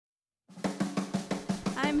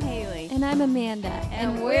And I'm Amanda.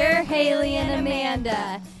 And we're Haley and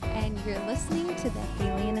Amanda. And you're listening to the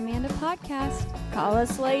Haley and Amanda podcast. Call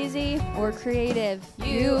us lazy Or creative.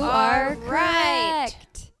 You are right.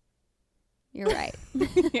 You're right.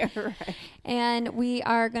 You're right. And we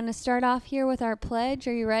are going to start off here with our pledge.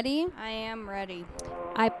 Are you ready? I am ready.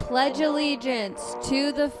 I pledge allegiance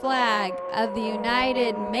to the flag of the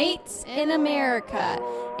United Mates in America,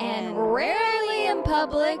 and rarely in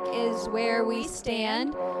public is where we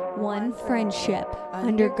stand. One friendship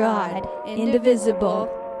under God, indivisible,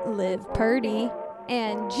 live purdy,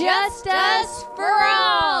 and just us for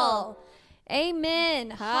all. Amen.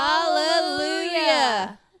 Hallelujah.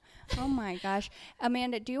 Oh my gosh.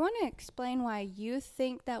 Amanda, do you want to explain why you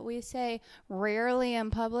think that we say rarely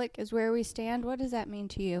in public is where we stand? What does that mean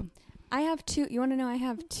to you? I have two. You want to know? I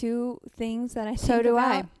have two things that I think So do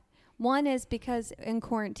about. I. One is because in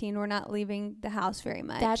quarantine we're not leaving the house very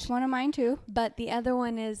much. That's one of mine too. But the other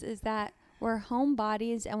one is that we're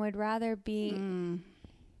homebodies and would rather be.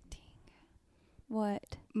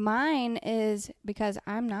 What? Mine is because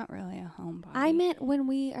I'm not really a homebody. I meant when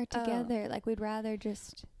we are together, like we'd rather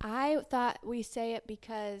just. I thought we say it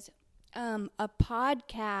because a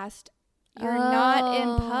podcast, you're not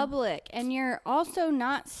in public and you're also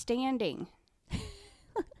not standing.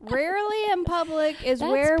 Rarely in public is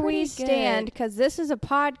That's where we pretty stand good. because this is a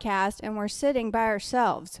podcast and we're sitting by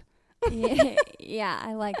ourselves. Yeah,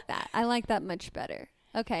 I like that. I like that much better.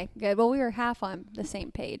 Okay, good. Well, we were half on the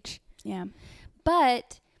same page. Yeah.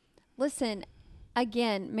 But listen,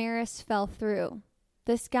 again, Maris fell through.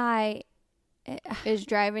 This guy Is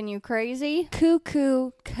driving you crazy?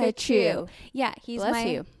 cuckoo cuckoo. Yeah, he's Bless my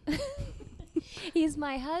you. he's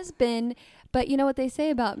my husband. But you know what they say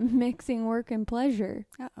about mixing work and pleasure?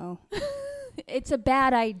 Uh-oh. It's a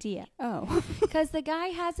bad idea Oh. because the guy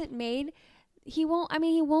hasn't made. He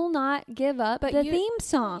will not give up But the you- theme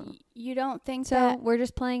song. You don't think So that we're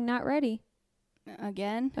just playing "Not Ready"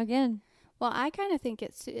 again? again. Well, I kind of think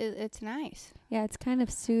it's nice. Yeah, it's kind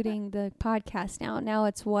of suiting the podcast now. Now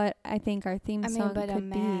it's what I think our theme song but could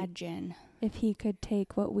imagine. be if he could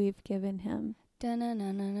take what we've given him.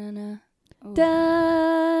 Dun-na-na-na-na-na. Ooh.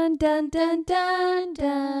 Dun dun dun dun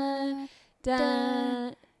dun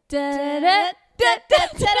dun dun dun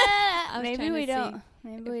dun. Maybe we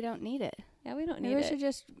don't need it. Yeah, we don't Maybe need we should it.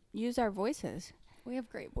 just use our voices. We have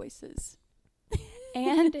great voices.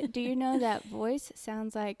 And do you know that voice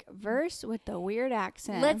sounds like verse with the weird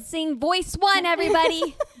accent? Let's sing voice 1,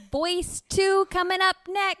 everybody. Voice 2 coming up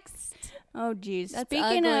next. Oh, geez. That's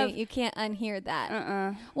Speaking ugly. You can't unhear that.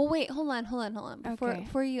 of, Well, wait, hold on. Okay.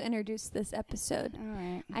 Before you introduce this episode, all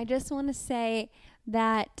right. I just want to say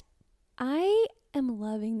that I am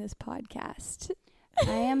loving this podcast.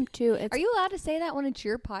 I am too. Are you allowed to say that when it's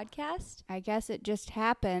your podcast? I guess it just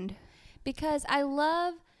happened. Because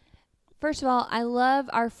first of all, I love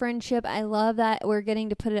our friendship. I love that we're getting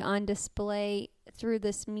to put it on display through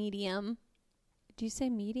this medium. Do you say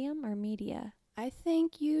medium or media? I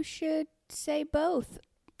think you should say both.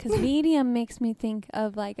 Because medium makes me think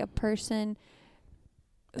of like a person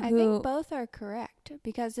who... I think both are correct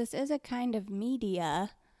because this is a kind of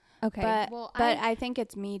media. Okay. But I think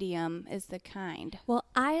it's medium is the kind. Well,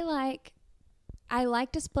 I like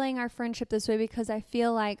displaying our friendship this way because I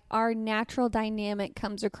feel like our natural dynamic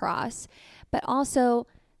comes across. But also,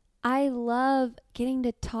 I love getting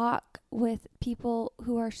to talk with people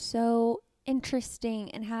who are so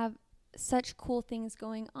interesting and have such cool things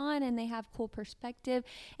going on, and they have cool perspective,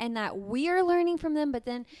 and that we're learning from them. But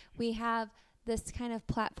then we have this kind of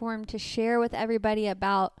platform to share with everybody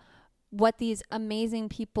about what these amazing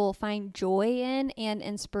people find joy in and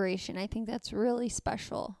inspiration. I think that's really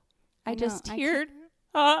special. I just teared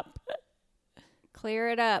up. Clear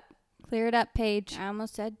it up. Clear it up, Paige. I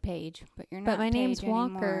almost said Paige, but you're not. But my name's Paige Walker.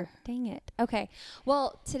 anymore. Dang it. Okay.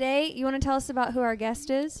 Well, today, you want to tell us about who our guest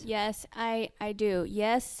is? Yes, I do.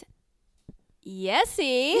 Yes.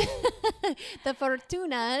 Yessie. The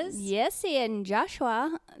Fortunas. Yessie and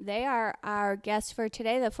Joshua, they are our guests for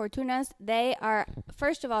today. The Fortunas, they are,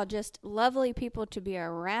 first of all, just lovely people to be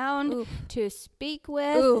around, Ooh. to speak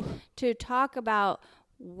with, Ooh. to talk about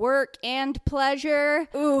work and pleasure.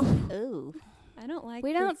 Ooh. Ooh. I don't like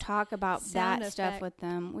We don't talk about sound that stuff effect. with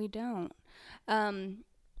them. We don't.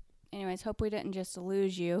 Anyways, hope we didn't just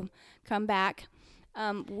lose you. Come back.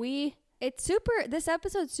 This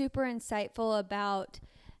episode's super insightful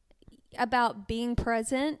about being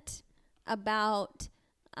present, about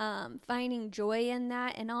finding joy in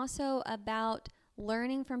that, and also about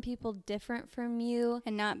learning from people different from you.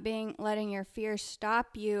 And not letting your fears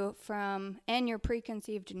stop you from, and your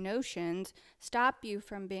preconceived notions stop you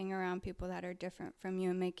from being around people that are different from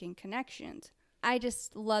you and making connections. I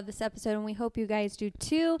just love this episode, and we hope you guys do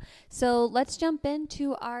too. So let's jump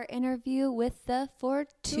into our interview with the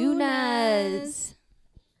Fortunas.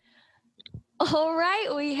 All right,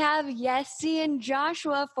 we have Yessie and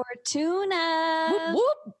Joshua Fortuna. Whoop,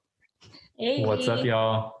 whoop. Hey. What's up,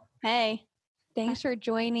 y'all? Hey. Thanks for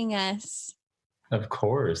joining us. Of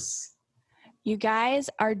course. You guys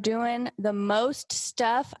are doing the most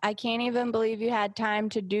stuff. I can't even believe you had time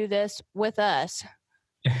to do this with us.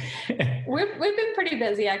 We've been pretty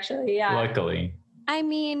busy, actually. Yeah. Luckily. I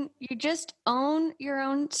mean, you just own your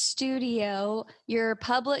own studio. You're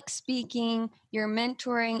public speaking. You're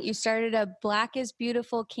mentoring. You started a Black is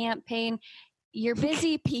Beautiful campaign. You're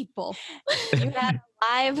busy people. You had a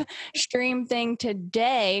live stream thing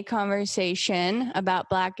today, conversation about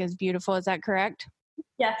Black is Beautiful. Is that correct?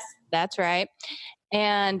 Yes. That's right.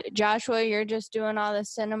 And Joshua, you're just doing all the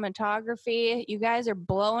cinematography. You guys are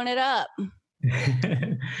blowing it up.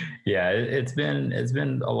 Yeah, it's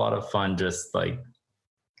been a lot of fun, just like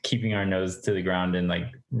keeping our nose to the ground and like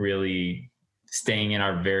really staying in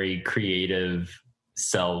our very creative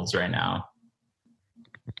selves right now.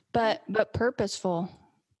 But purposeful.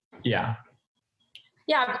 Yeah.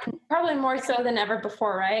 Yeah, probably more so than ever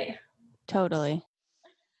before, right? Totally.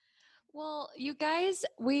 Well, you guys,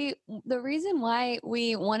 the reason why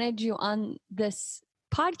we wanted you on this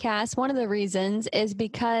podcast, one of the reasons is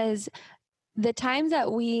because the times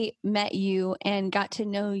that we met you and got to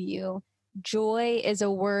know you, joy is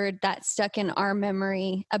a word that stuck in our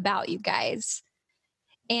memory about you guys.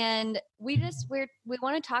 And we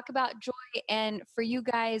want to talk about joy, and for you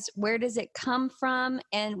guys, where does it come from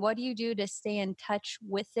and what do you do to stay in touch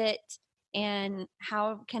with it, and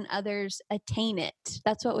how can others attain it?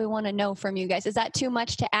 That's what we want to know from you guys. Is that too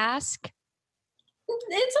much to ask?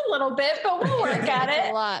 It's a little bit, but we'll work at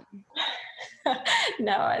it. A lot.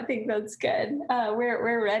 No, I think that's good.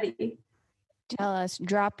 We're ready. Tell us,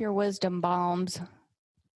 drop your wisdom bombs.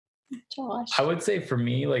 Josh. I would say for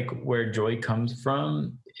me, like where joy comes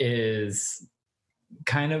from is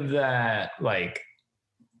kind of that like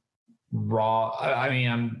raw. I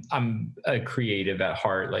mean, I'm a creative at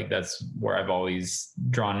heart. Like that's where I've always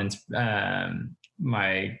drawn in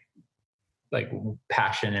my like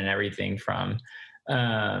passion and everything from.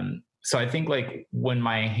 So I think like when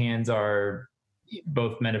my hands are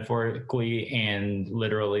both metaphorically and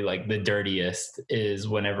literally like the dirtiest is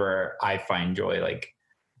whenever I find joy. Like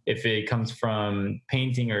if it comes from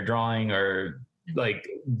painting or drawing or like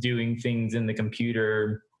doing things in the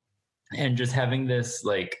computer and just having this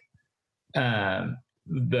like,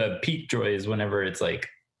 the peak joy is whenever it's like,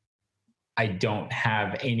 I don't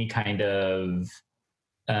have any kind of,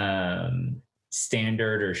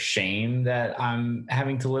 standard or shame that I'm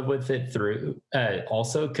having to live with it through,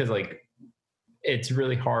 also. Cause like, it's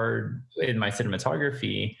really hard in my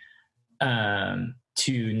cinematography,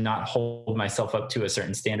 to not hold myself up to a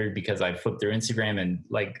certain standard because I flip through Instagram and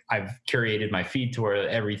like I've curated my feed to where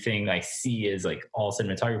everything I see is like all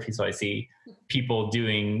cinematography. So I see people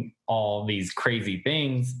doing all these crazy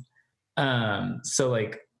things. So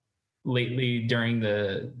like lately during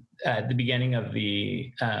at the beginning of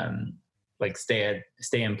the, like stay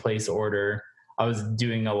in place order, I was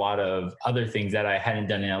doing a lot of other things that I hadn't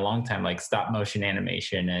done in a long time, like stop motion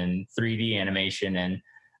animation and 3D animation. And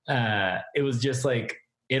it was just like,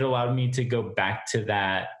 it allowed me to go back to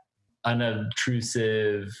that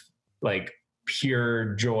unobtrusive, like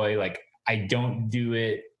pure joy. Like I don't do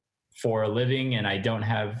it for a living and I don't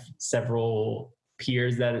have several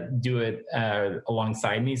peers that do it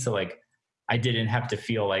alongside me. So like, I didn't have to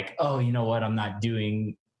feel like, oh, you know what, I'm not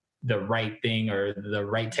doing the right thing or the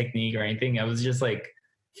right technique or anything. It was just like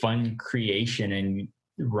fun creation and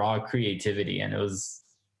raw creativity. And it was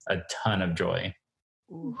a ton of joy.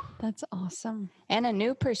 Ooh, that's awesome. And a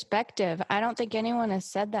new perspective. I don't think anyone has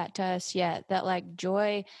said that to us yet, that like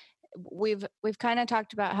joy, we've kind of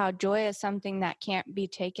talked about how joy is something that can't be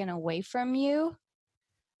taken away from you.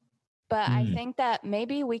 But I think that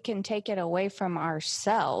maybe we can take it away from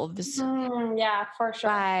ourselves. Yeah, for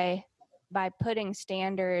sure. By putting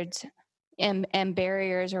standards and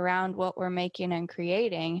barriers around what we're making and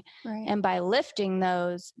creating. Right. And by lifting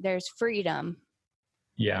those, there's freedom.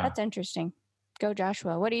 Yeah. That's interesting. Go,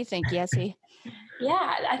 Joshua. What do you think, Yessie?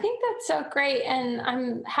 Yeah, I think that's so great. And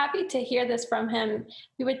I'm happy to hear this from him.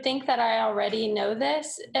 You would think that I already know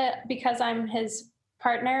this because I'm his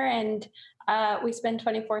partner and we spend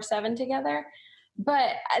 24/7 together.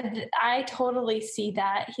 But I totally see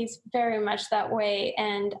that. He's very much that way.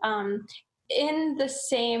 And in the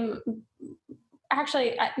same,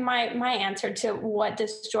 actually, my answer to what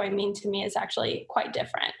does joy mean to me is actually quite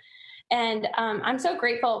different. And I'm so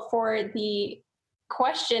grateful for the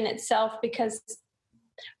question itself, because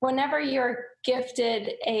whenever you're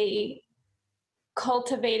gifted a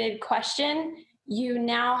cultivated question, you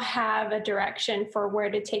now have a direction for where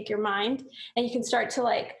to take your mind, and you can start to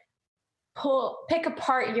like pick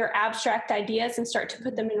apart your abstract ideas and start to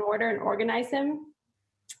put them in order and organize them.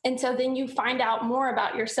 And so then you find out more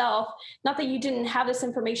about yourself. Not that you didn't have this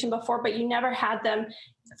information before, but you never had them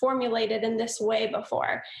formulated in this way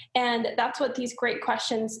before. And that's what these great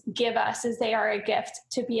questions give us, is they are a gift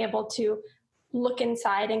to be able to look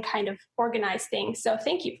inside and kind of organize things. So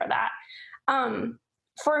thank you for that.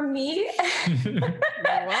 For me, you're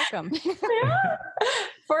welcome.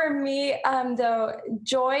 For me, though,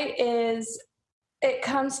 joy it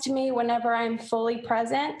comes to me whenever I'm fully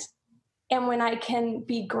present and when I can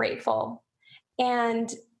be grateful.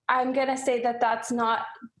 And I'm going to say that that's not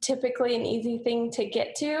typically an easy thing to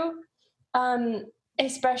get to,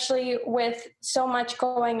 especially with so much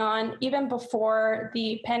going on, even before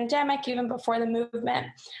the pandemic, even before the movement.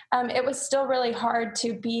 It was still really hard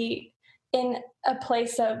to be in a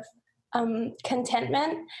place of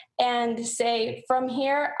contentment and say, from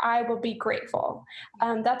here, I will be grateful.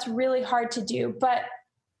 That's really hard to do. But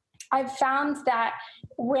I've found that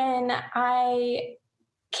when I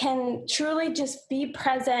can truly just be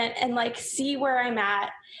present and like see where I'm at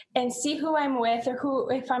and see who I'm with,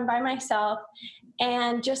 or if I'm by myself,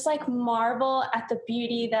 and just like marvel at the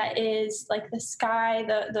beauty that is like the sky,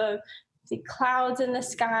 the clouds in the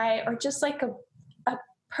sky, or just like a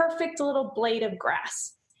perfect little blade of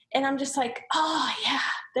grass. And I'm just like, oh yeah,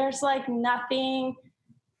 there's like nothing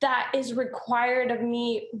that is required of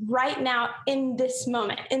me right now in this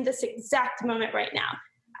moment, in this exact moment right now.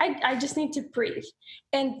 I just need to breathe.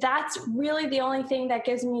 And that's really the only thing that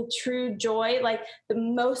gives me true joy, like the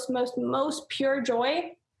most pure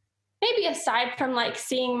joy. Maybe aside from like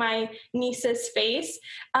seeing my niece's face,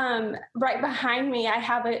 right behind me, I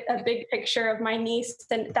have a big picture of my niece,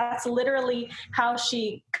 and that's literally how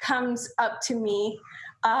she comes up to me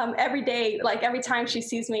every day, like every time she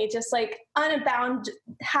sees me, just like unbound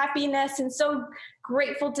happiness and so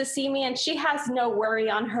grateful to see me. And she has no worry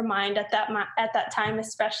on her mind at that time,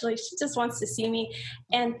 especially. She just wants to see me.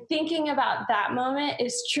 And thinking about that moment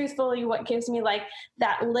is truthfully what gives me like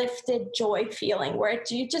that lifted joy feeling, where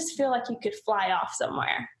you just feel like you could fly off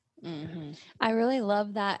somewhere. Mm-hmm. I really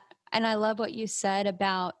love that. And I love what you said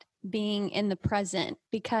about being in the present,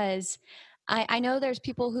 because I know there's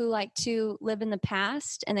people who like to live in the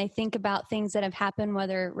past and they think about things that have happened,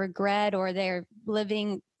 whether regret or they're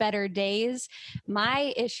living better days.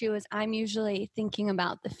 My issue is I'm usually thinking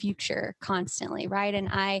about the future constantly, right? And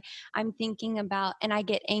I'm thinking about, and I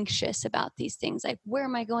get anxious about these things, like where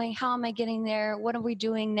am I going? How am I getting there? What are we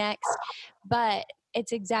doing next? But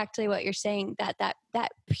it's exactly what you're saying,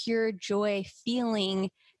 that pure joy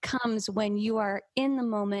feeling comes when you are in the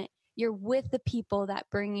moment. You're with the people that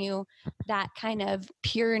bring you that kind of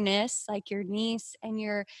pureness, like your niece, and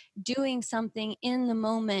you're doing something in the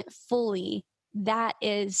moment fully. That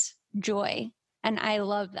is joy. And I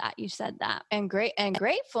love that you said that. And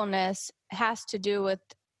gratefulness has to do with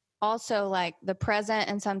also like the present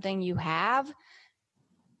and something you have.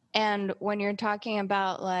 And when you're talking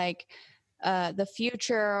about like the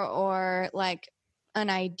future or like an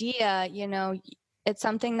idea, you know, it's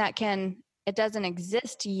something that it doesn't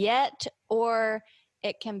exist yet, or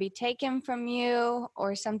it can be taken from you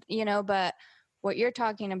or something, you know, but what you're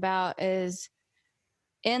talking about is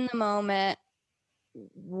in the moment,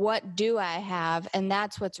 what do I have? And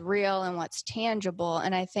that's what's real and what's tangible.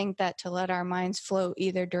 And I think that to let our minds flow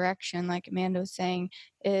either direction, like Amanda was saying,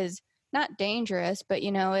 is not dangerous, but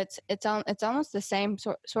you know, it's almost the same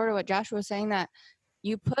sort of what Joshua was saying, that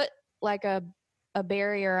you put like a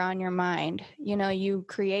barrier on your mind, you know, you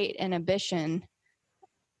create inhibition.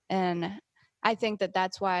 And I think that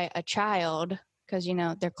that's why a child, because, you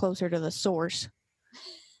know, they're closer to the source.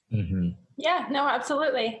 Mm-hmm. Yeah, no,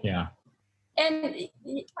 absolutely. Yeah. And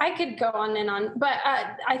I could go on and on, but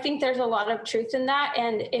I think there's a lot of truth in that.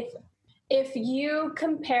 And if you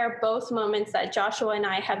compare both moments that Joshua and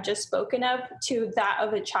I have just spoken of to that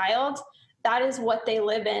of a child, that is what they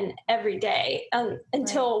live in every day,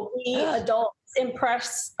 until we adults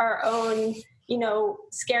impress our own, you know,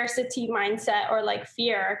 scarcity mindset or like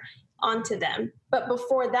fear onto them. But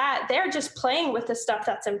before that, they're just playing with the stuff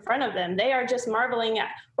that's in front of them. They are just marveling at,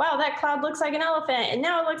 wow, that cloud looks like an elephant. And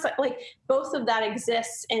now it looks like both of that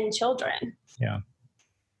exists in children. Yeah.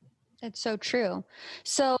 That's so true.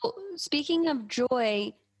 So speaking of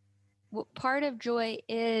joy, part of joy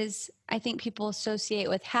is, I think people associate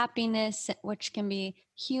with happiness, which can be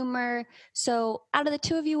humor. So out of the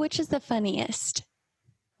two of you, which is the funniest?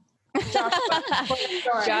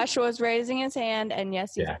 Joshua's raising his hand, and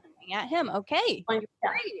yes, he's pointing at him. Okay. Yeah.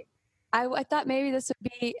 Great. I thought maybe this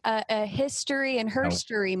would be a history and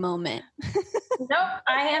herstory moment. Nope,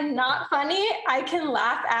 I am not funny. I can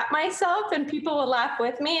laugh at myself and people will laugh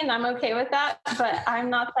with me, and I'm okay with that, but I'm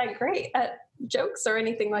not that great at jokes or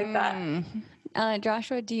anything like that.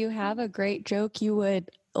 Joshua, do you have a great joke you would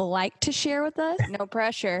like to share with us? No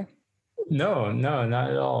pressure. No,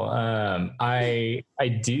 not at all. I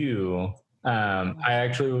do. I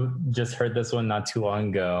actually just heard this one not too long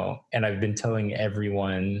ago, and I've been telling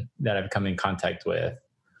everyone that I've come in contact with.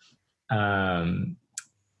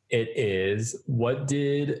 It is, what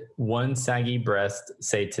did one saggy breast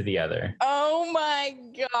say to the other? Oh my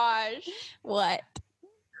gosh. What?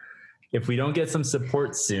 If we don't get some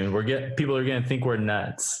support soon, people are going to think we're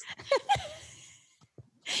nuts.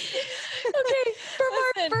 Okay, from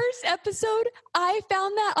our first episode, I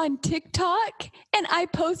found that on TikTok and I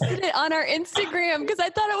posted it on our Instagram because I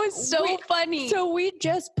thought it was so funny. So we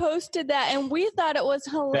just posted that and we thought it was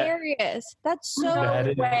hilarious. That's so That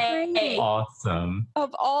is awesome.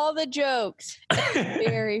 Of all the jokes.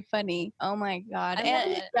 Very funny. Oh my God.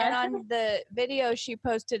 And on the video she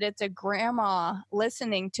posted, it's a grandma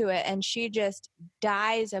listening to it and she just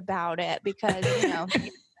dies about it because,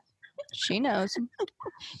 she knows.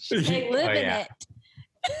 They live in it.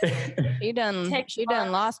 She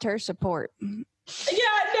done lost her support. Yeah,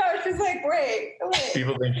 no, she's like, wait.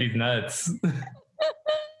 People think she's nuts.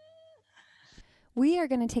 We are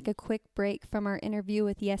going to take a quick break from our interview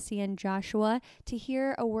with Yessie and Joshua to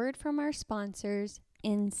hear a word from our sponsors,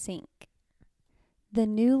 NSYNC, the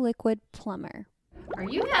new liquid plumber. Are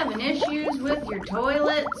you having issues with your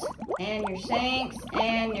toilets and your sinks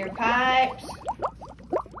and your pipes?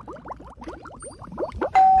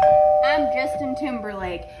 I'm Justin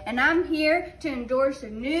Timberlake, and I'm here to endorse a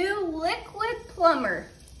new liquid plumber,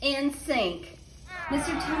 NSYNC.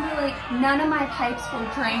 Mr. Timberlake, none of my pipes will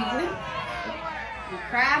drain. You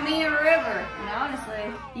cry me a river, and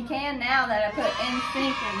honestly, you can now that I put NSYNC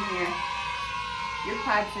in here. Your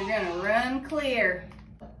pipes are gonna run clear.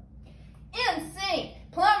 NSYNC,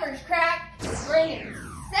 plumber's crack, bringing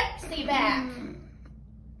sexy back.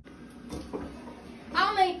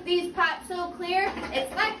 I'll make these pipes so clear,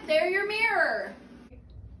 it's like they're your mirror.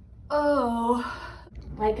 Oh.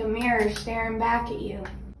 Like a mirror staring back at you.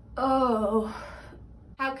 Oh.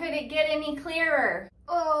 How could it get any clearer?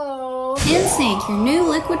 Oh. NSYNC, your new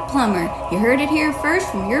liquid plumber. You heard it here first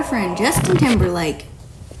from your friend Justin Timberlake.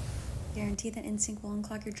 Guarantee that NSYNC will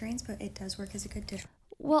unclog your drains, but it does work as a good dish.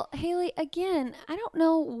 Well, Haley, again, I don't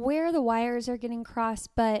know where the wires are getting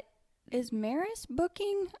crossed, but is Maris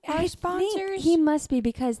booking our I sponsors? think he must be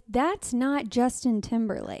because that's not Justin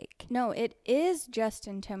Timberlake. No, it is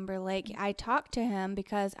Justin Timberlake. I talked to him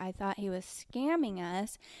because I thought he was scamming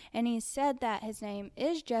us, and he said that his name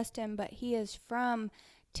is Justin, but he is from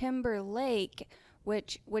Timberlake,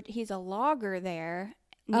 which he's a logger there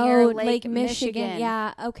near Lake Michigan.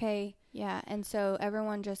 Yeah, okay. Yeah, and so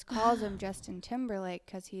everyone just calls him Justin Timberlake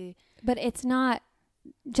because he... But it's not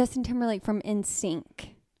Justin Timberlake from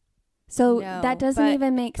NSYNC. So no, that doesn't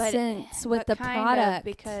even make sense with the product.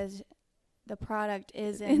 Because the product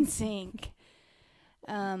is NSYNC.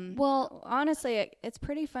 Well, honestly, it's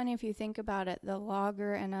pretty funny if you think about it. The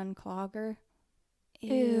logger and unclogger.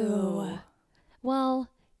 Ew. Well,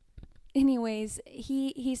 anyways,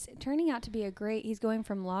 he's turning out to be he's going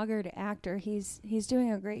from logger to actor. He's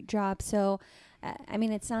doing a great job. So, I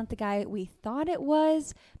mean, it's not the guy we thought it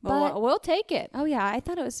was, but we'll take it. Oh yeah, I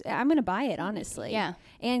thought it was. I'm gonna buy it, honestly. Yeah.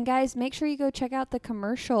 And guys, make sure you go check out the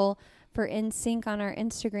commercial for NSYNC on our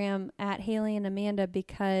Instagram at Haley and Amanda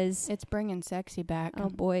because it's bringing sexy back. Oh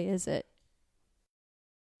boy, is it.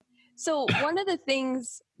 So one of the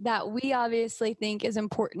things that we obviously think is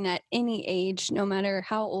important at any age, no matter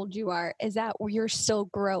how old you are, is that you're still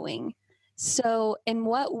growing. So in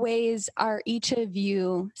what ways are each of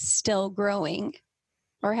you still growing?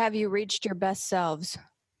 Or have you reached your best selves?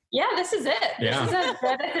 Yeah, this is it. Yeah. This is as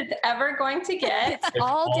good as it's ever going to get. It's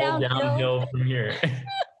all downhill from here.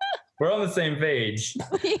 We're on the same page.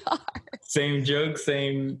 We are. Same jokes,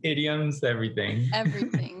 same idioms, everything.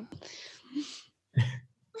 Everything.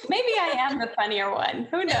 Maybe I am the funnier one.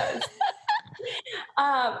 Who knows?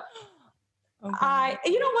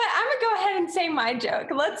 You know what? I'm gonna go ahead and say my joke.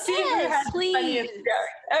 Let's see who has the funniest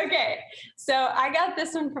joke. Okay, so I got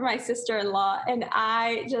this one from my sister-in-law, and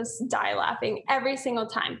I just die laughing every single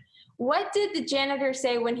time. What did the janitor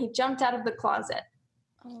say when he jumped out of the closet?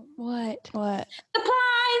 What? Supplies.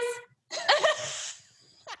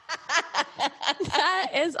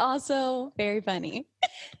 That is also very funny.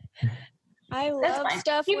 I love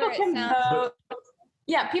stuff People where it can sounds... vote.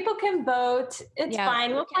 Yeah, people can vote. It's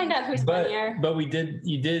fine. We'll find out who's funnier. But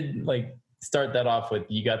you did like start that off with,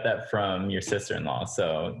 you got that from your sister-in-law.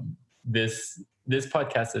 So this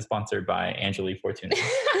podcast is sponsored by Angelique Fortuna.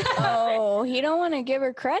 Oh, he don't want to give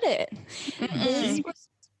her credit.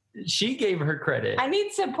 She gave her credit. I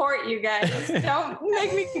need support, you guys. Don't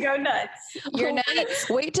make me go nuts. You're nuts.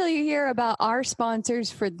 Wait till you hear about our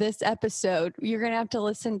sponsors for this episode. You're going to have to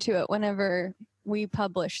listen to it whenever we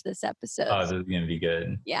publish this episode. Oh, this is going to be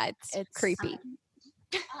good. Yeah, it's creepy.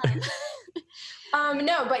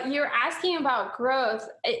 No, but you're asking about growth.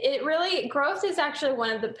 Growth is actually one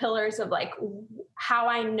of the pillars of like how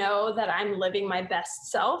I know that I'm living my best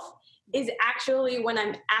self, is actually when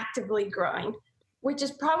I'm actively growing, which is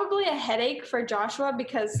probably a headache for Joshua,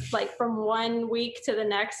 because like from 1 week to the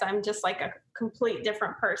next, I'm just like a complete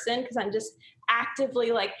different person, because I'm just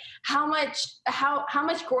actively like, how much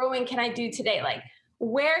growing can I do today? Like,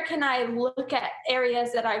 where can I look at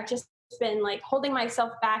areas that I've just been like holding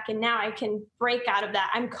myself back, and now I can break out of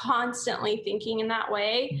that. I'm constantly thinking in that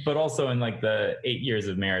way. But also in like the 8 years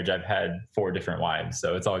of marriage, I've had 4 different wives,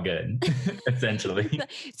 so it's all good, essentially.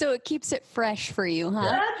 So it keeps it fresh for you,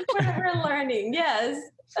 huh? That's what we're learning. Yes.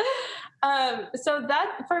 So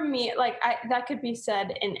that for me, like that could be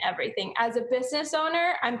said in everything. As a business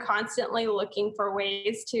owner, I'm constantly looking for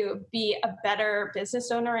ways to be a better business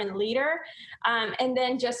owner and leader. And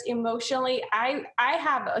then just emotionally, I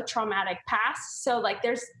have a traumatic past. So like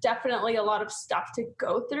there's definitely a lot of stuff to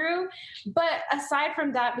go through. But aside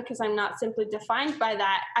from that, because I'm not simply defined by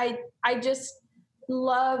that, I just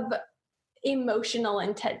love emotional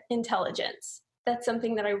intelligence. That's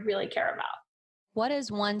something that I really care about. What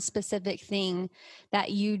is one specific thing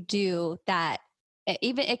that you do that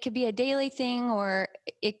even it could be a daily thing, or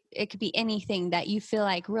it could be anything that you feel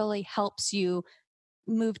like really helps you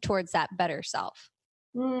move towards that better self?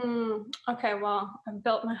 Okay, well, I've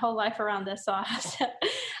built my whole life around this, so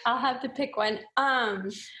I'll have to pick one.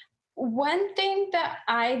 One thing that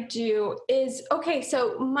I do is, okay,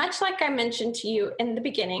 so much like I mentioned to you in the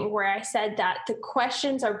beginning, where I said that the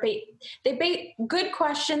questions are good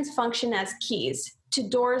questions function as keys to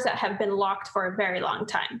doors that have been locked for a very long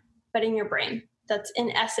time, but in your brain. That's in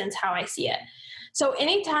essence how I see it. So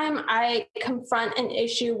anytime I confront an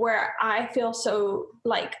issue where I feel so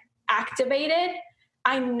like activated,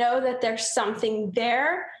 I know that there's something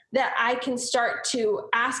there that I can start to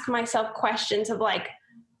ask myself questions of like,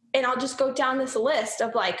 and I'll just go down this list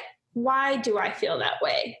of like, why do I feel that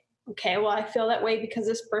way? Okay, well, I feel that way because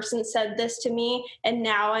this person said this to me, and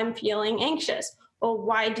now I'm feeling anxious. Well,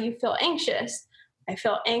 why do you feel anxious? I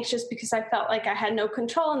feel anxious because I felt like I had no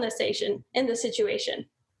control in the situation.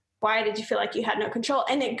 Why did you feel like you had no control?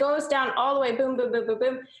 And it goes down all the way, boom, boom, boom, boom,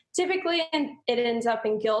 boom. Typically, it ends up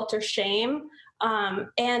in guilt or shame.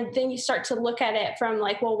 And then you start to look at it from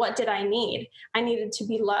like, well, what did I need? I needed to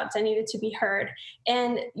be loved. I needed to be heard.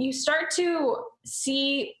 And you start to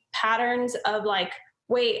see patterns of like,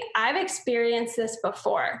 wait, I've experienced this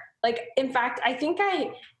before. Like, in fact, I think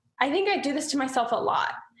I do this to myself a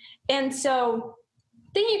lot. And so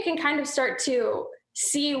then you can kind of start to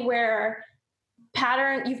see where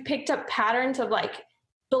you've picked up patterns of like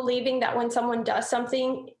believing that when someone does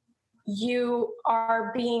something, you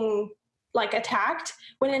are being like attacked,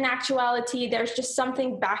 when in actuality there's just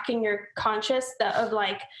something back in your conscious of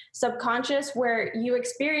like subconscious where you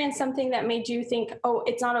experienced something that made you think, oh,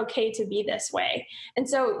 it's not okay to be this way. And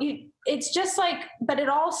so it's just like, but it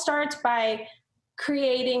all starts by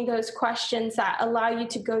creating those questions that allow you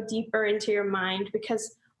to go deeper into your mind,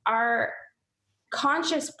 because our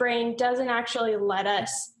conscious brain doesn't actually let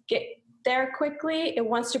us get there quickly. It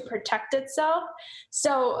wants to protect itself.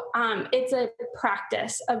 So it's a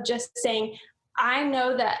practice of just saying, I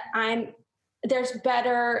know that there's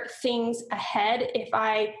better things ahead if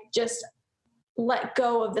I just let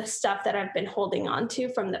go of the stuff that I've been holding on to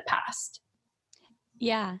from the past.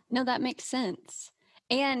 Yeah, no, that makes sense.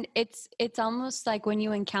 And it's almost like when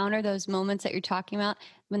you encounter those moments that you're talking about,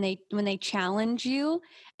 when they challenge you,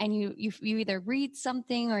 and you either read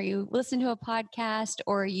something or you listen to a podcast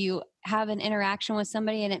or you have an interaction with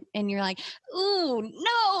somebody and you're like, ooh,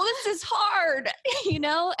 no, this is hard,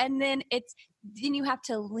 and then you have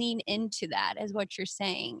to lean into that, is what you're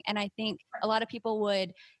saying. And I think a lot of people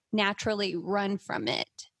would naturally run from it.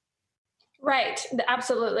 Right.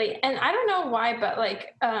 Absolutely. And I don't know why, but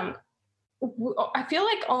like, I feel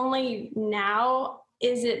like only now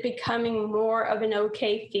is it becoming more of an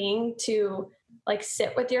okay thing to like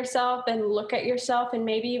sit with yourself and look at yourself, and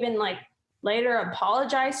maybe even like later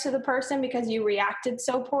apologize to the person because you reacted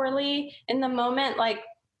so poorly in the moment. Like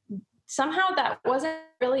somehow that wasn't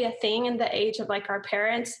really a thing in the age of like our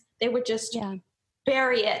parents. They would just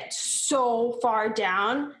bury it so far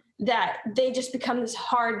down that they just become this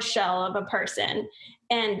hard shell of a person.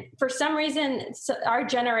 And for some reason, our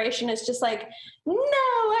generation is just like, no,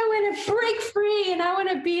 I want to break free and I want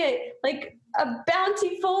to be a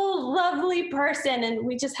bountiful, lovely person. And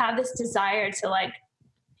we just have this desire to like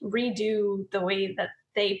redo the way that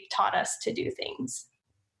they taught us to do things.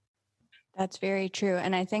 That's very true.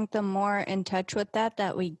 And I think the more in touch with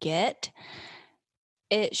that we get,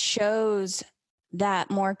 it shows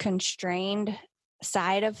that more constrained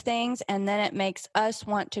side of things, and then it makes us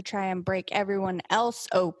want to try and break everyone else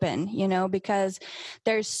open, because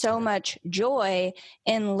there's so much joy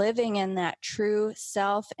in living in that true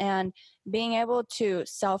self and being able to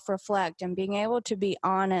self-reflect and being able to be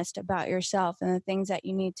honest about yourself and the things that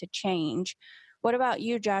you need to change. What about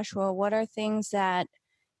you, Joshua? What are things that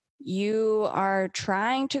you are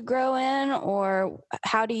trying to grow in, or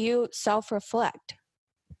how do you self-reflect?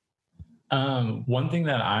 One thing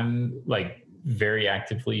that I'm very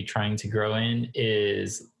actively trying to grow in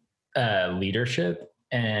is leadership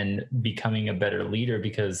and becoming a better leader,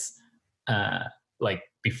 because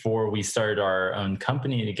before we started our own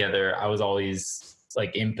company together, I was always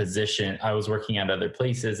in position. I was working at other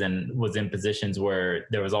places and was in positions where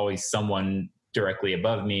there was always someone directly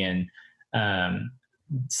above me. And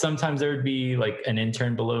sometimes there would be an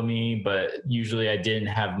intern below me, but usually I didn't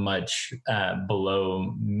have much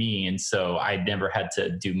below me. And so I never had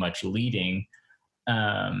to do much leading.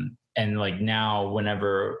 And now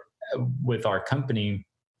whenever with our company,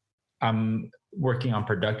 I'm working on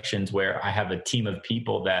productions where I have a team of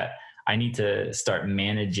people that I need to start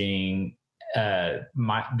managing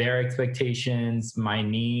their expectations, my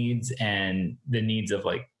needs, and the needs of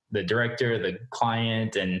the director, the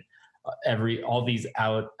client, and all these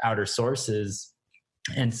outer sources.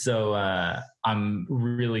 And so I'm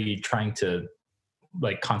really trying to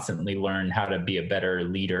constantly learn how to be a better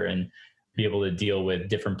leader and be able to deal with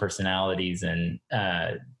different personalities and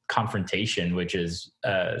confrontation, which is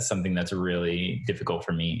something that's really difficult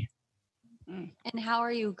for me. And how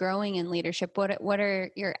are you growing in leadership? What are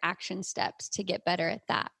your action steps to get better at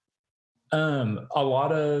that? A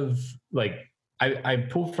lot of I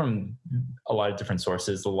pull from a lot of different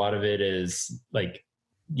sources. A lot of it is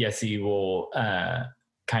Yessie will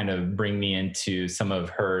kind of bring me into some of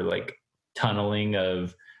her tunneling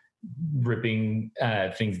of ripping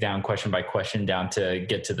things down question by question down to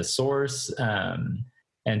get to the source.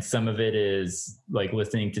 And some of it is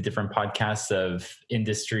listening to different podcasts of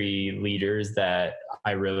industry leaders that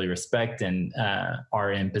I really respect and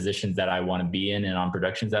are in positions that I want to be in and on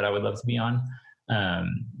productions that I would love to be on,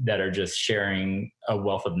 that are just sharing a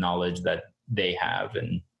wealth of knowledge that they have.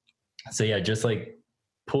 And so, yeah, just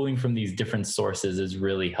pulling from these different sources has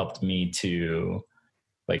really helped me to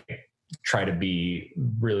try to be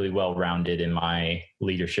really well-rounded in my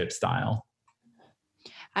leadership style.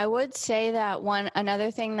 I would say that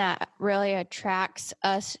another thing that really attracts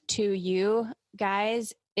us to you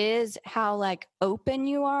guys is how open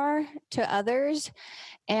you are to others,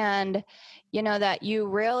 and that you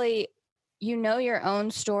really your own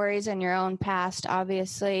stories and your own past,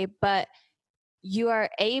 obviously, but you are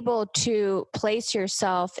able to place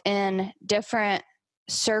yourself in different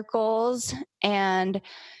circles, and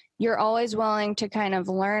you're always willing to kind of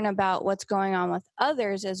learn about what's going on with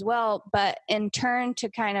others as well, but in turn to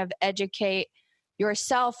kind of educate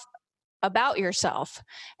yourself about yourself.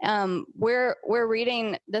 We're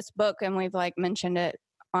reading this book, and we've mentioned it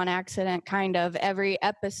on accident kind of every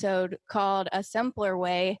episode, called A Simpler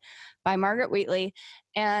Way by Margaret Wheatley.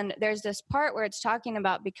 And there's this part where it's talking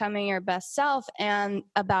about becoming your best self and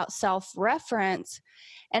about self-reference.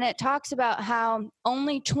 And it talks about how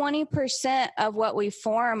only 20% of what we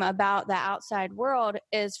form about the outside world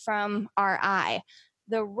is from our eye.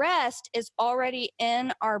 The rest is already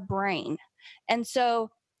in our brain. And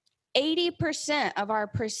so 80% of our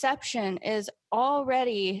perception is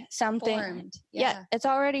already something Formed. Yeah, it's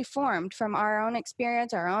already formed from our own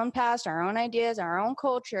experience, our own past, our own ideas, our own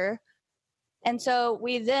culture. And so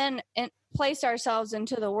we then place ourselves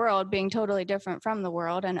into the world being totally different from the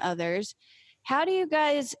world and others. How do you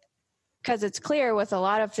guys, because it's clear with a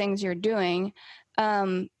lot of things you're doing,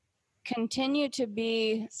 continue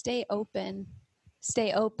to stay open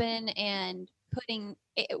and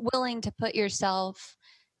willing to put yourselves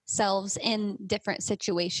in different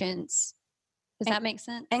situations. Does that make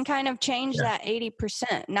sense? And kind of change that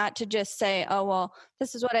 80%, not to just say, oh, well,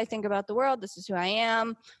 this is what I think about the world. This is who I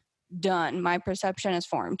am. Done. My perception is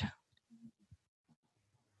formed.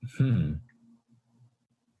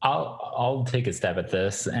 I'll take a stab at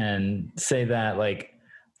this and say that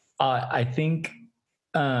I think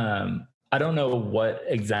I don't know what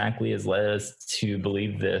exactly has led us to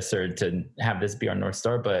believe this or to have this be our North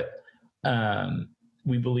Star, but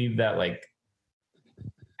we believe that like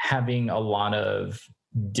having a lot of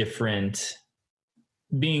different,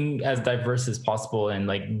 being as diverse as possible and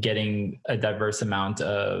like getting a diverse amount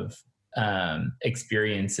of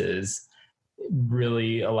experiences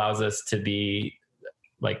really allows us to be,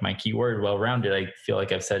 like my keyword, well-rounded. I feel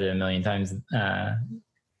like I've said it a million times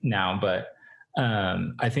now, but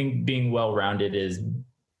I think being well-rounded is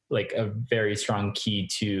like a very strong key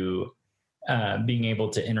to being able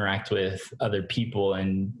to interact with other people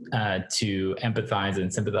and to empathize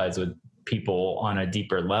and sympathize with people on a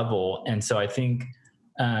deeper level. And so I think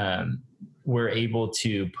we're able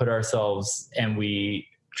to put ourselves, and we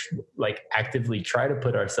like actively try to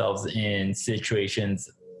put ourselves in situations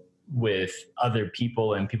with other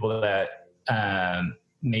people and people that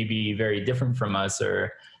may be very different from us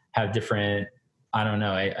or have different, I don't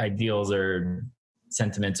know, ideals or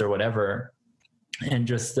sentiments or whatever, and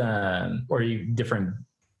just or different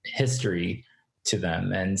history to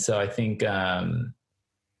them. And so I think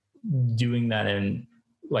doing that and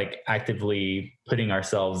like actively putting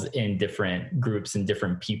ourselves in different groups and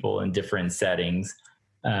different people in different settings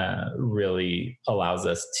really allows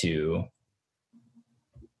us to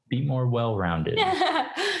be more well-rounded.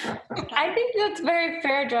 I think that's very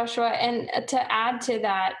fair, Joshua. And to add to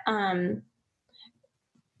that,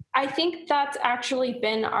 I think that's actually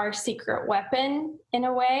been our secret weapon in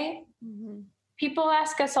a way. Mm-hmm. People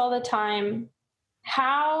ask us all the time,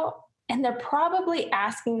 how, and they're probably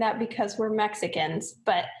asking that because we're Mexicans,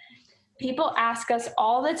 but people ask us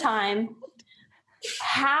all the time,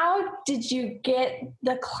 how did you get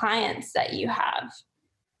the clients that you have?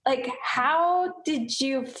 Like, how did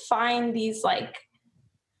you find these like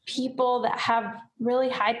people that have really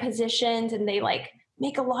high positions and they like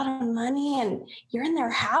make a lot of money and you're in their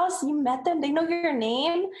house, you met them, they know your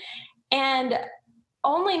name? And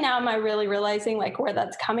only now am I really realizing like where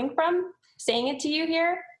that's coming from, saying it to you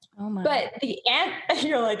here. Oh my. But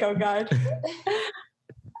you're like, oh God.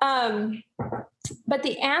 But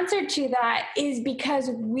the answer to that is because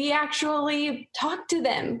we actually talk to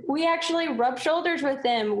them. We actually rub shoulders with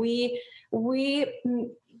them. We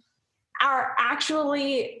are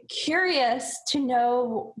actually curious to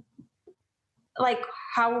know like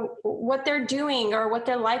what they're doing or what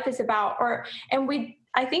their life is about.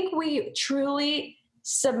 I think we truly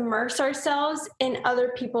submerge ourselves in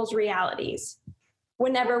other people's realities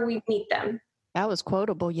whenever we meet them. That was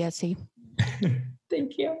quotable, Yessie.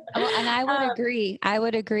 Thank you. Oh, and I would agree. I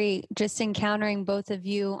would agree. Just encountering both of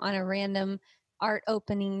you on a random art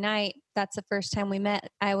opening night, that's the first time we met.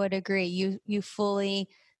 I would agree. You fully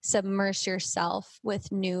submerge yourself with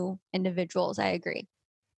new individuals. I agree.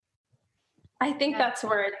 I think that's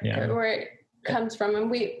where it comes from. And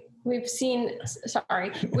we've seen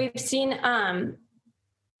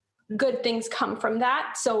good things come from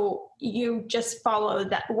that. So you just follow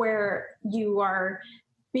that where you are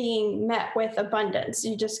being met with abundance.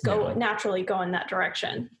 You just naturally go in that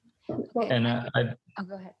direction. And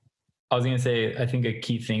go ahead. I was going to say, I think a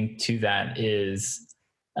key thing to that is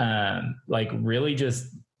like really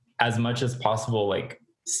just as much as possible, like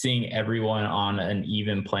seeing everyone on an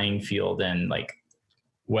even playing field, and like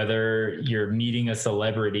whether you're meeting a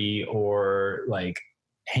celebrity or like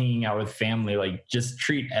hanging out with family, like just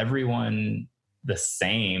treat everyone the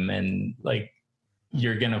same, and like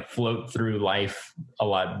you're going to float through life a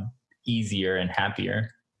lot easier and happier.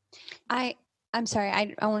 I'm sorry.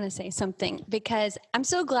 I want to say something because I'm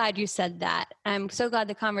so glad you said that. I'm so glad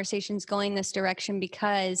the conversation's going this direction,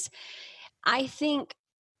 because I think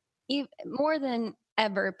more than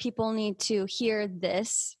ever, people need to hear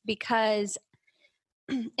this, because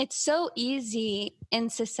it's so easy in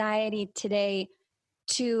society today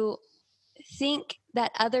to think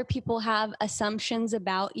that other people have assumptions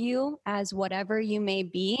about you as whatever you may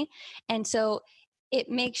be. And so it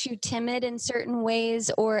makes you timid in certain ways,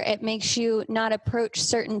 or it makes you not approach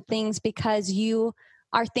certain things because you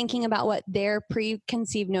are thinking about what their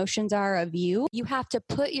preconceived notions are of you. You have to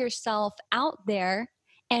put yourself out there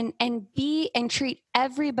and treat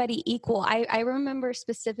everybody equal. I remember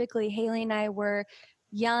specifically Haley and I were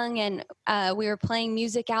young, and we were playing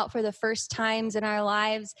music out for the first times in our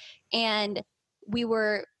lives, and we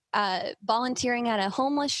were volunteering at a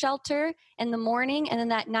homeless shelter in the morning, and then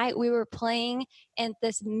that night we were playing in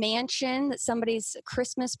this mansion, somebody's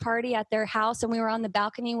Christmas party at their house, and we were on the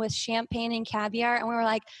balcony with champagne and caviar, and we were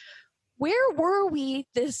like, where were we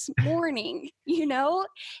this morning? You know,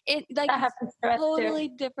 it like totally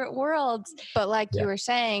different worlds. But like you were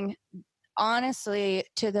saying, honestly,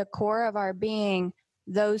 to the core of our being,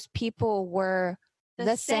 those people were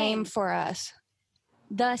The same for us.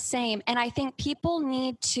 The same. And I think people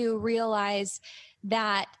need to realize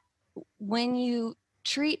that when you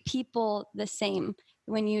treat people the same,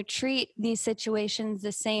 when you treat these situations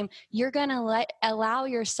the same, you're going to allow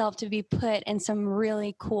yourself to be put in some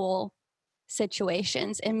really cool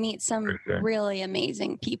situations and meet some really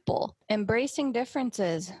amazing people. Embracing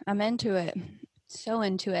differences. I'm into it. So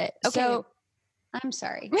into it. Okay. So, I'm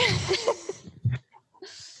sorry.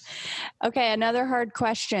 Okay, another hard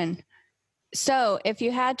question. So, if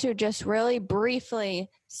you had to just really briefly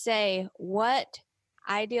say what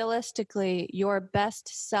idealistically your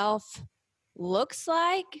best self looks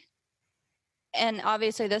like, and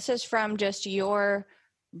obviously this is from just your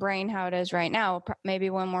brain, how it is right now. Maybe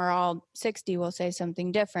when we're all 60, we'll say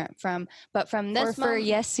something different. But from this, or for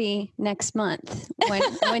Yessie next month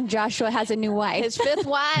when Joshua has a new wife, his fifth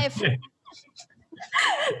wife.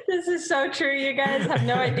 This is so true. You guys have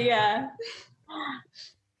no idea.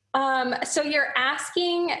 So you're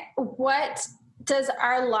asking, what does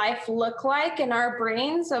our life look like in our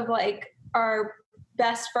brains of like our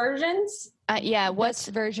best versions? What's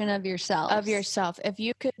the version of yourself? Of yourself. If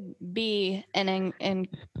you could be and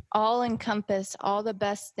all encompass all the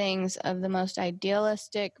best things of the most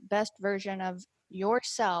idealistic, best version of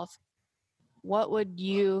yourself, what would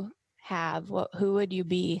you have? Who would you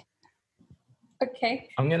be? Okay.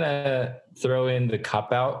 I'm going to throw in the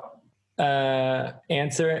cop-out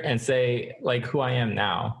answer and say like who I am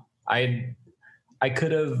now. I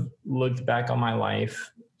could have looked back on my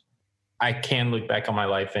life. I can look back on my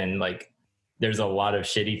life and like there's a lot of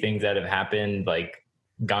shitty things that have happened, like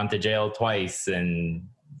gone to jail twice and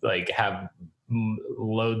like have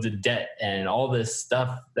loads of debt and all this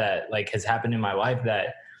stuff that like has happened in my life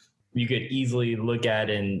that you could easily look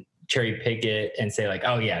at and cherry pick it and say like,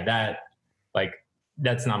 oh yeah,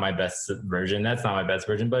 that's not my best version. That's not my best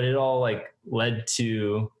version, but it all like led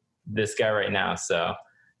to this guy right now. So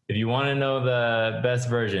if you want to know the best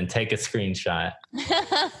version, take a screenshot.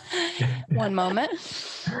 One moment.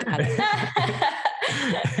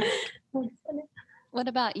 What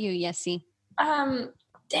about you, Yessie?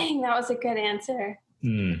 Dang, that was a good answer.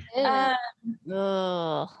 Sorry,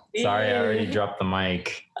 I already dropped the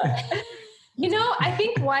mic. You know, I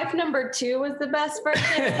think wife number 2 was the best version.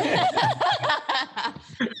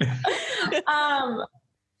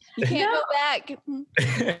 You can't go back.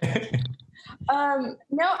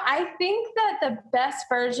 No, I think that the best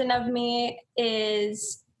version of me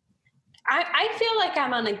is, I feel like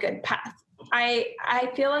I'm on a good path.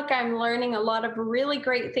 I feel like I'm learning a lot of really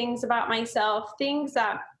great things about myself, things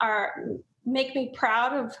that make me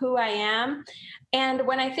proud of who I am. And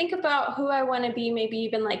when I think about who I want to be, maybe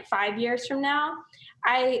even like 5 years from now,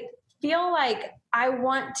 I feel like I'm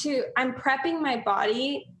prepping my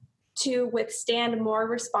body to withstand more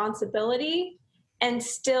responsibility and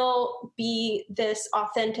still be this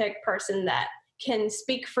authentic person that can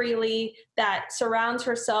speak freely, that surrounds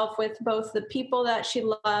herself with both the people that she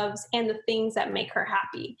loves and the things that make her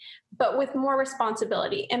happy, but with more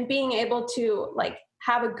responsibility and being able to like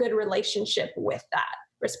have a good relationship with that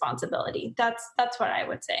responsibility. That's what I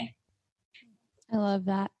would say. I love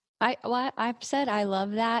that. I've said I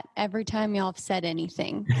love that every time y'all have said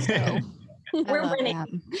anything. So we're winning.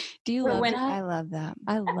 That. Do you love that? I love that.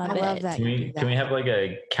 I love that. Can we have like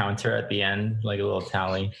a counter at the end, like a little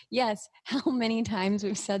tally? Yes. How many times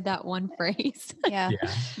we've said that one phrase? Yeah.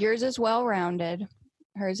 Yours is well-rounded.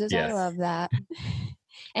 Hers is I love that.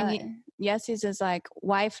 And Yessie's is like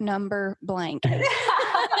wife number blank.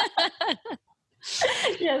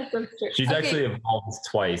 Yes, that's true. She's actually evolved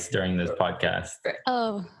twice during this podcast.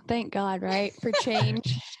 Oh, thank God, right? For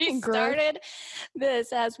change. She started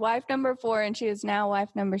this as wife number 4 and she is now wife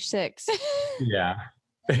number 6. Yeah.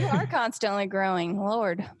 You are constantly growing,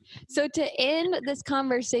 Lord. So to end this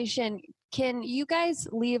conversation, can you guys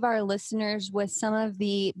leave our listeners with some of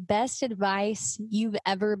the best advice you've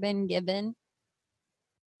ever been given?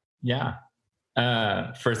 Yeah.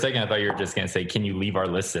 For a second, I thought you were just going to say, can you leave our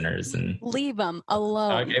listeners and leave them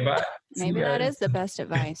alone? Okay, bye. Maybe that is the best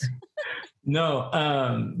advice. No,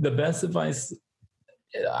 the best advice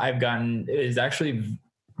I've gotten is actually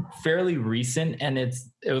fairly recent, and it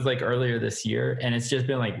was like earlier this year, and it's just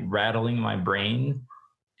been like rattling my brain,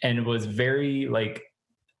 and it was very like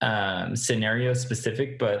scenario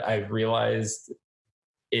specific, but I've realized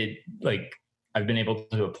it like I've been able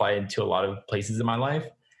to apply it to a lot of places in my life.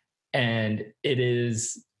 And it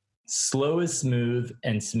is slow is smooth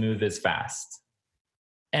and smooth is fast.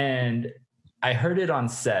 And I heard it on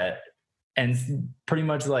set, and pretty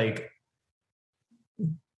much like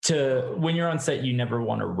when you're on set, you never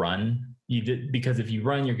want to run. because if you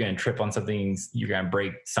run, you're going to trip on something, you're going to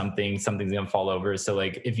break something's going to fall over. So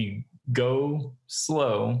like if you go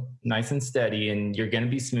slow, nice and steady, and you're going to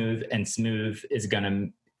be smooth, and smooth is going to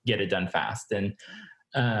get it done fast. And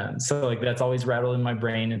so like that's always rattled in my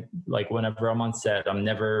brain. Like whenever I'm on set, I'm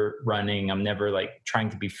never running. I'm never like trying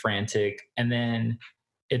to be frantic. And then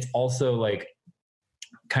it's also like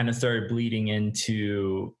kind of started bleeding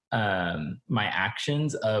into my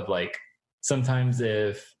actions of like, sometimes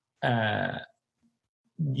if, the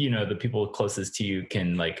people closest to you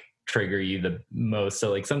can like trigger you the most.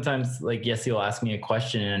 So like sometimes like, yes, you'll ask me a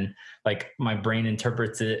question and like my brain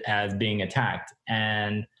interprets it as being attacked.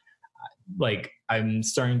 And like, I'm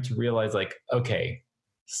starting to realize like, okay,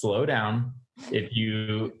 slow down. If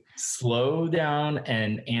you slow down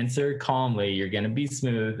and answer calmly, you're going to be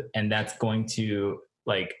smooth. And that's going to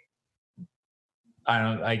like,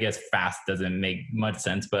 I guess fast doesn't make much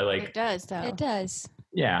sense, but like It does though. It does.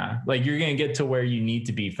 yeah, like you're going to get to where you need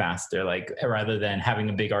to be faster, like rather than having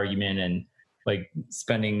a big argument and like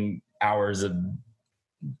spending hours of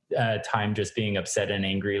time just being upset and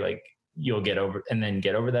angry. Like you'll get over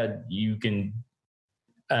that. You can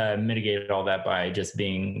mitigate all that by just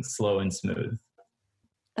being slow and smooth.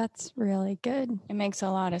 That's really good. It makes a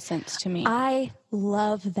lot of sense to me. I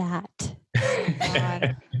love that.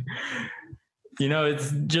 God.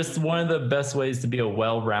 It's just one of the best ways to be a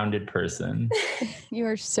well-rounded person. You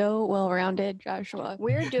are so well-rounded, Joshua.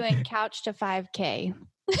 We're doing Couch to 5K.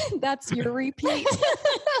 That's your repeat.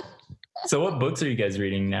 So what books are you guys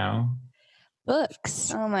reading now?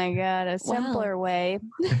 Books. Oh my God, a simpler way.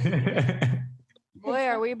 Boy,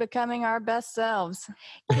 are we becoming our best selves.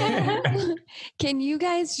 Can you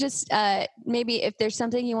guys just maybe if there's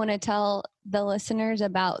something you want to tell the listeners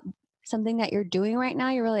about something that you're doing right now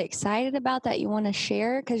you're really excited about that you want to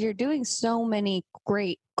share? Because you're doing so many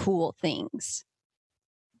great, cool things.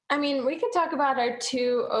 I mean, we could talk about our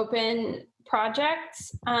 2 open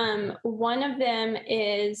projects. One of them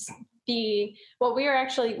is we were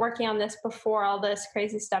actually working on this before all this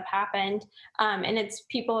crazy stuff happened, and it's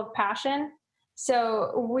People of Passion.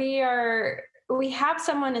 So we have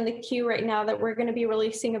someone in the queue right now that we're going to be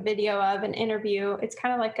releasing a video of, an interview. It's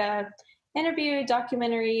kind of like a interview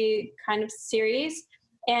documentary kind of series,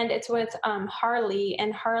 and it's with Harley,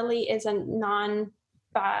 and Harley is a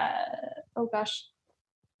oh gosh,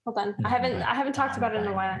 hold on, I haven't talked about it in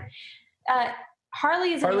a while.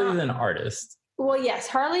 Harley is an artist. Well, yes,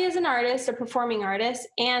 Harley is an artist, a performing artist,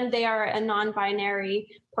 and they are a non-binary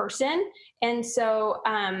person, and so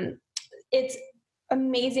it's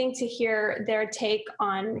amazing to hear their take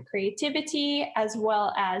on creativity as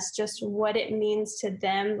well as just what it means to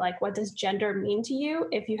them. Like, what does gender mean to you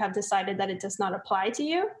if you have decided that it does not apply to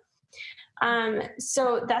you?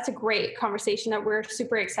 So that's a great conversation that we're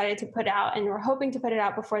super excited to put out, and we're hoping to put it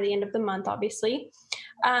out before the end of the month, obviously.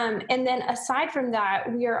 And then aside from that,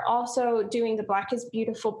 we are also doing the Black is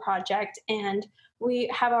Beautiful project, and we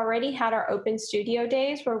have already had our open studio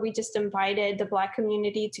days where we just invited the Black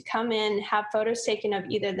community to come in, have photos taken of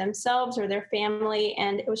either themselves or their family.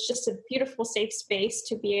 And it was just a beautiful, safe space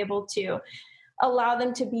to be able to allow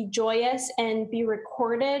them to be joyous and be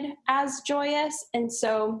recorded as joyous. And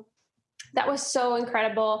so that was so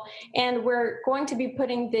incredible. And we're going to be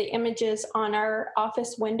putting the images on our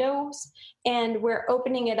office windows, and we're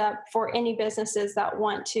opening it up for any businesses that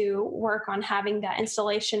want to work on having that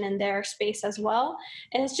installation in their space as well.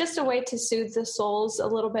 And it's just a way to soothe the souls a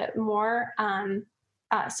little bit more.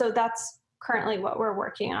 So that's currently what we're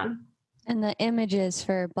working on. And the images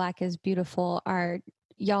for Black is Beautiful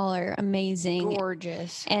y'all are amazing.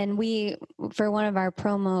 Gorgeous. And we, for one of our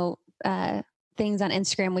promo things on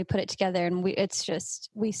Instagram, we put it together, and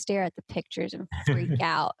we stare at the pictures and freak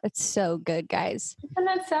out. It's so good, guys. Isn't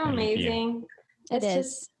that so amazing?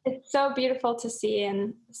 It's so beautiful to see,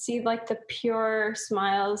 and see like the pure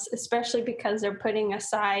smiles, especially because they're putting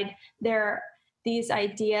aside these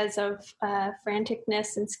ideas of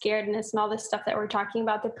franticness and scaredness and all this stuff that we're talking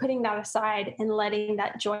about. They're putting that aside and letting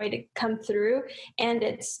that joy to come through. And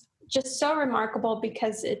it's just so remarkable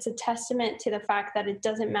because it's a testament to the fact that it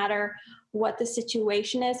doesn't matter what the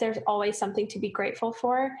situation is, there's always something to be grateful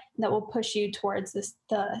for that will push you towards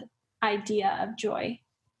the idea of joy.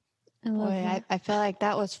 I feel like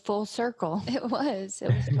that was full circle. It was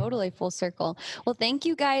totally full circle. Well, thank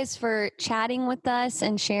you guys for chatting with us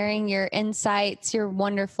and sharing your insights. You're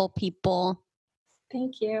wonderful people.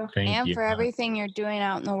 Thank you. And for everything you're doing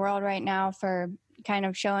out in the world right now, for kind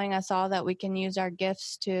of showing us all that we can use our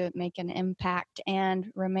gifts to make an impact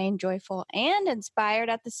and remain joyful and inspired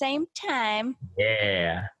at the same time.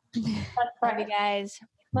 Yeah. Love you guys.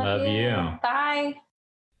 Love you. Bye.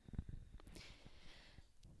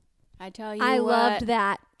 I tell you I what. loved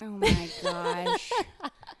that. Oh my gosh.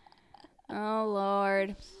 Oh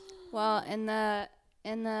Lord. Well, in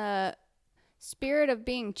the spirit of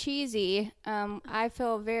being cheesy, I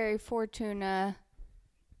feel very fortunate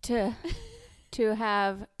to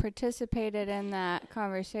have participated in that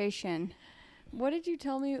conversation. What did you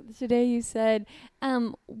tell me today? You said,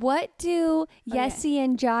 what do Yessie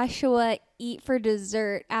and Joshua eat for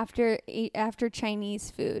dessert after Chinese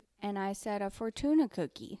food? And I said a Fortuna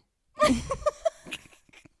cookie.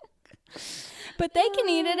 But they can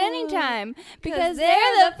eat it anytime because they're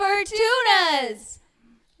the Fortunas.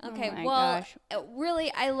 Okay, Oh my well, gosh.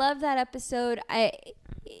 really, I love that episode.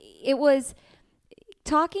 It was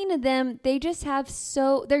talking to them. They just have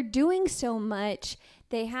they're doing so much.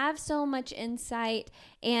 They have so much insight.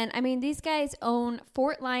 And I mean, these guys own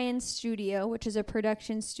Fort Lions Studio, which is a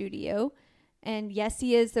production studio. And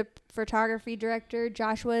Yessie is the photography director.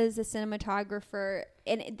 Joshua is the cinematographer.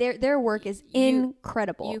 And their work is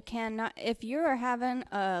incredible. You cannot, if you're having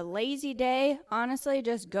a lazy day, honestly,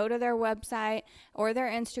 just go to their website or their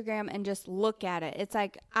Instagram and just look at it. It's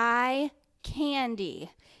like eye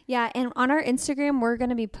candy. Yeah, and on our Instagram, we're going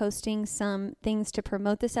to be posting some things to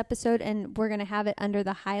promote this episode, and we're going to have it under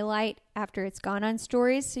the highlight after it's gone on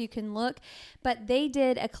stories, so you can look. But they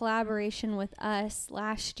did a collaboration with us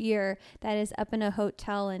last year that is up in a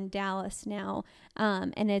hotel in Dallas now,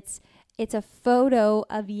 and it's a photo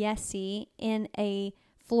of Yessie in a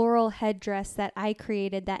floral headdress that I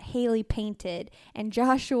created that Haley painted, and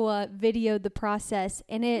Joshua videoed the process,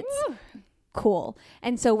 and it's cool.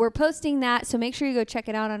 And so we're posting that, so make sure you go check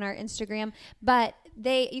it out on our Instagram. But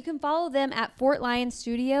you can follow them at Fort Lions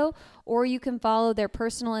Studio, or you can follow their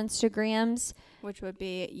personal Instagrams, which would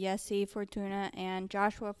be Yessie Fortuna and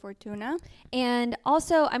Joshua Fortuna. And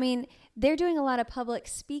also, I mean, they're doing a lot of public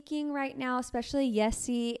speaking right now, especially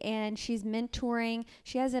Yessie, and she's mentoring.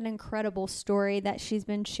 She has an incredible story that she's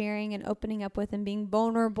been sharing and opening up with and being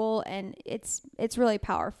vulnerable, and it's really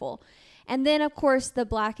powerful. And then, of course, the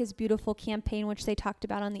Black is Beautiful campaign, which they talked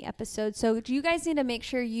about on the episode. So you guys need to make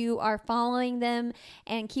sure you are following them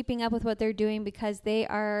and keeping up with what they're doing, because they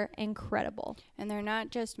are incredible. And they're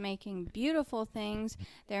not just making beautiful things,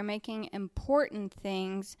 they're making important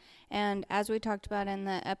things. And as we talked about in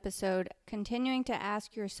the episode, continuing to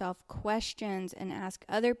ask yourself questions and ask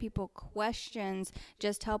other people questions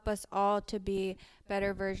just help us all to be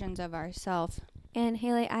better versions of ourselves. And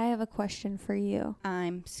Haley, I have a question for you.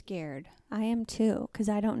 I'm scared. I am too, because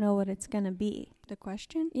I don't know what it's going to be. The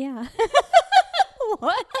question? Yeah.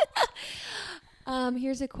 What?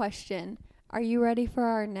 Here's a question. Are you ready for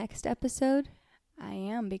our next episode? I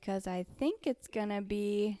am, because I think it's going to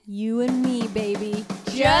be You and me, baby.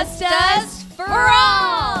 Just Us for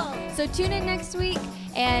All. So tune in next week,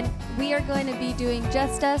 and we are going to be doing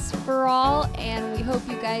Just Us for All, and we hope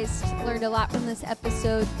you guys learned a lot from this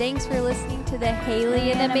episode. Thanks for listening to the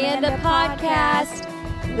Haley and Amanda podcast.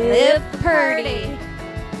 Live purdy.